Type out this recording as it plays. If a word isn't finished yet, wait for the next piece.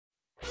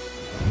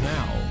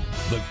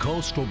the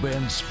Coastal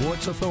Bend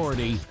Sports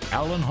Authority,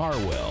 Alan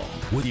Harwell,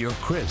 with your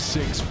Chris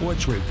 6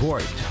 Sports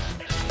Report.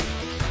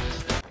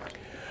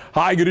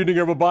 Hi, good evening,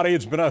 everybody.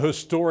 It's been a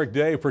historic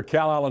day for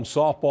Calallen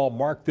softball.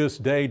 Mark this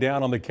day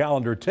down on the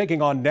calendar,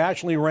 taking on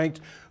nationally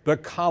ranked the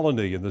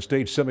Colony in the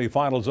state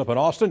semifinals up in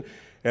Austin.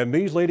 And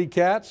these Lady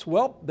Cats,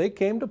 well, they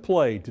came to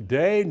play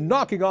today,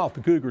 knocking off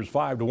the Cougars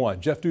 5-1.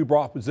 Jeff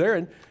Dubroff was there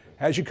and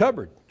has you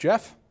covered.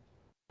 Jeff?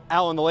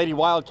 Alan, the Lady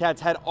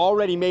Wildcats had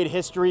already made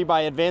history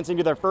by advancing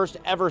to their first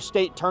ever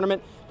state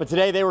tournament, but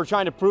today they were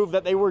trying to prove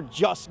that they were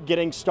just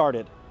getting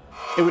started.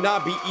 It would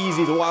not be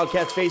easy. The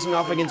Wildcats facing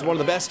off against one of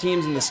the best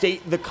teams in the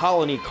state, the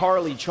Colony.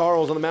 Carly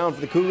Charles on the mound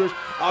for the Cougars.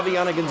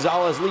 Aviana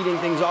Gonzalez leading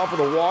things off with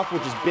a walk,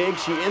 which is big.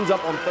 She ends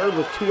up on third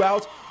with 2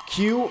 outs.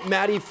 Q.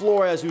 Maddie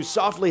Flores, who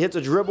softly hits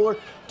a dribbler.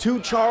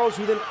 To Charles,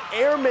 who then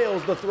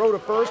airmails the throw to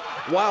first.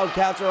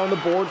 Wildcats are on the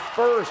board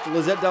first.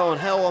 Lizette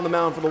Delonhell on the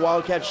mound for the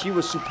Wildcats. She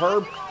was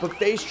superb, but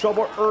faced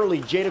trouble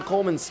early. Jada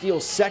Coleman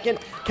steals second.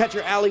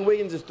 Catcher Allie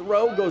Wiggins'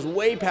 throw goes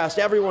way past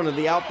everyone in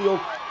the outfield.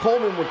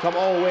 Coleman would come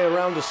all the way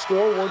around to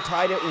score. We're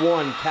tied at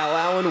 1.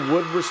 Calallen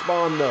would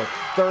respond, though.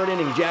 Third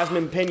inning,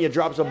 Jasmine Pena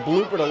drops a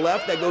blooper to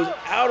left that goes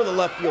out of the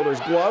left fielder's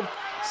glove.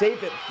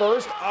 Safe at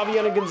first.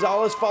 Aviana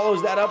Gonzalez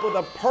follows that up with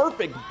a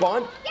perfect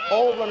bunt.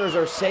 All runners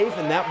are safe,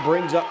 and that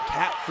brings up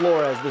Kat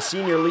Flores, the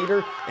senior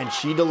leader, and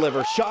she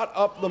delivers. Shot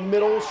up the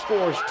middle,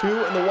 scores 2,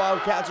 and the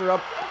Wildcats are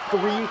up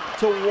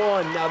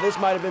 3-1. Now this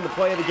might have been the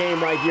play of the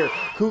game right here.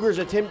 Cougars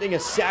attempting a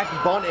sack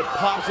bunt. It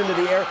pops into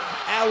the air.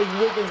 Allie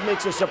Wiggins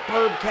makes a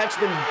superb catch,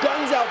 then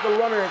guns out the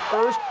runner at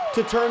first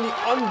to turn the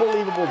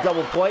unbelievable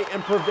double play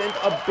and prevent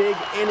a big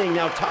inning.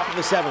 Now top of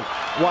the 7th.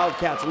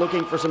 Wildcats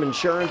looking for some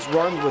insurance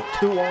runs with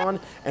 2 on,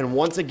 and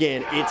once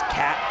again it's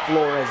Kat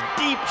Flores.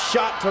 Deep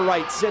shot to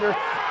right center.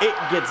 It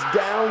gets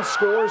down,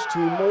 scores 2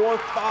 more,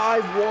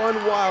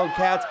 5-1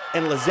 Wildcats,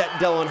 and Lizette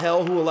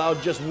Delonhell, who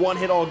allowed just 1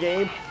 hit all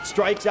game,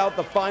 strikes out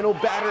the final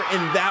batter,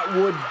 and that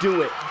would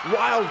do it.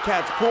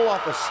 Wildcats pull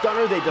off a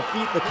stunner. They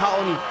defeat the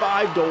Colony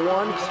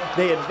 5-1.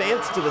 They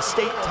advance to the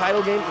state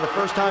title game for the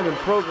first time in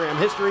program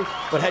history,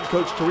 but head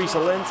coach Teresa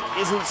Lentz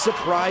isn't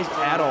surprised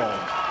at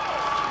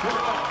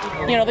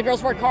all. You know, the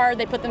girls work hard.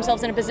 They put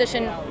themselves in a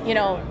position, you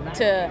know,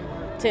 to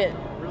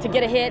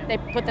get a hit. They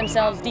put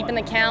themselves deep in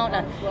the count.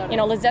 You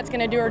know, Lizette's going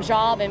to do her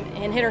job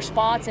and hit her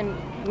spots and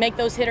make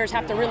those hitters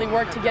have to really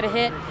work to get a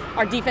hit.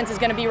 Our defense is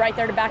going to be right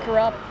there to back her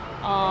up,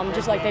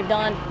 just like they've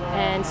done.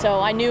 And so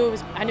I knew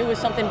it was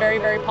something very,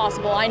 very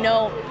possible. I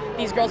know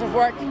these girls have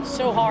worked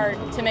so hard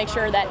to make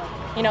sure that,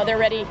 you know, they're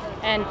ready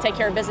and take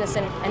care of business,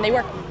 and they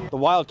work. The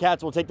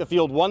Wildcats will take the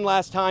field one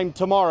last time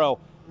tomorrow,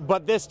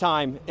 but this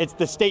time it's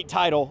the state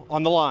title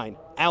on the line.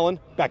 Alan,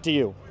 back to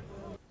you.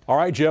 All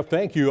right, Jeff,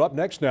 thank you. Up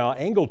next now,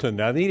 Angleton.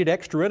 Now, they needed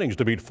extra innings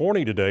to beat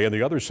Forney today in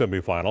the other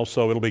semifinals,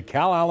 so it'll be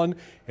Calallen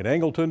and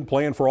Angleton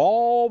playing for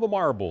all the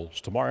marbles.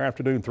 Tomorrow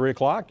afternoon, 3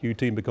 o'clock, UT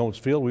McCombs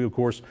Field.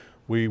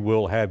 We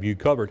will have you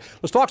covered.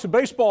 Let's talk some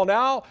baseball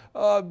now.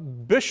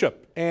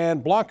 Bishop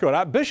and Blanco.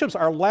 Now, Bishop's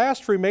our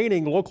last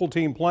remaining local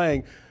team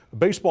playing.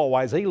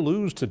 Baseball-wise, they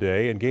lose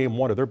today in Game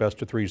 1 of their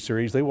best-of-3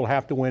 series. They will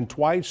have to win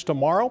twice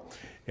tomorrow,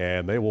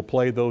 and they will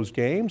play those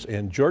games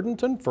in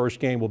Jourdanton. First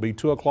game will be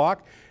 2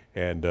 o'clock,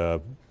 and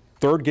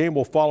third game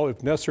will follow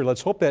if necessary.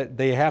 Let's hope that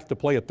they have to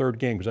play a third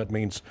game, because that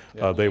means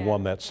they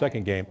won that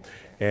second game.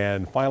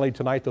 And finally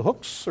tonight, the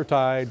Hooks are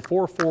tied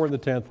 4-4 in the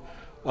 10th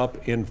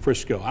up in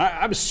Frisco.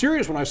 I'm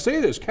serious when I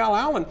say this.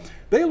 Calallen,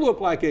 they look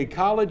like a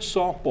college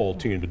softball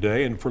team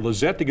today, and for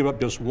Lizette to give up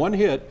just 1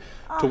 hit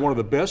to one of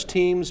the best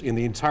teams in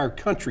the entire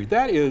country,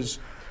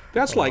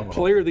 that's like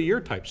player of the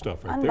year type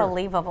stuff right there.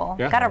 Unbelievable.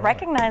 Yeah. Got to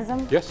recognize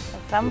them. Yes, in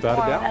some without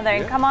form a doubt. or another.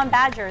 And come on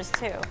Badgers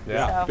too.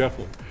 Yeah, so.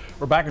 definitely.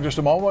 We're back in just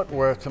a moment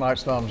with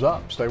tonight's Thumbs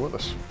Up. Stay with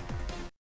us.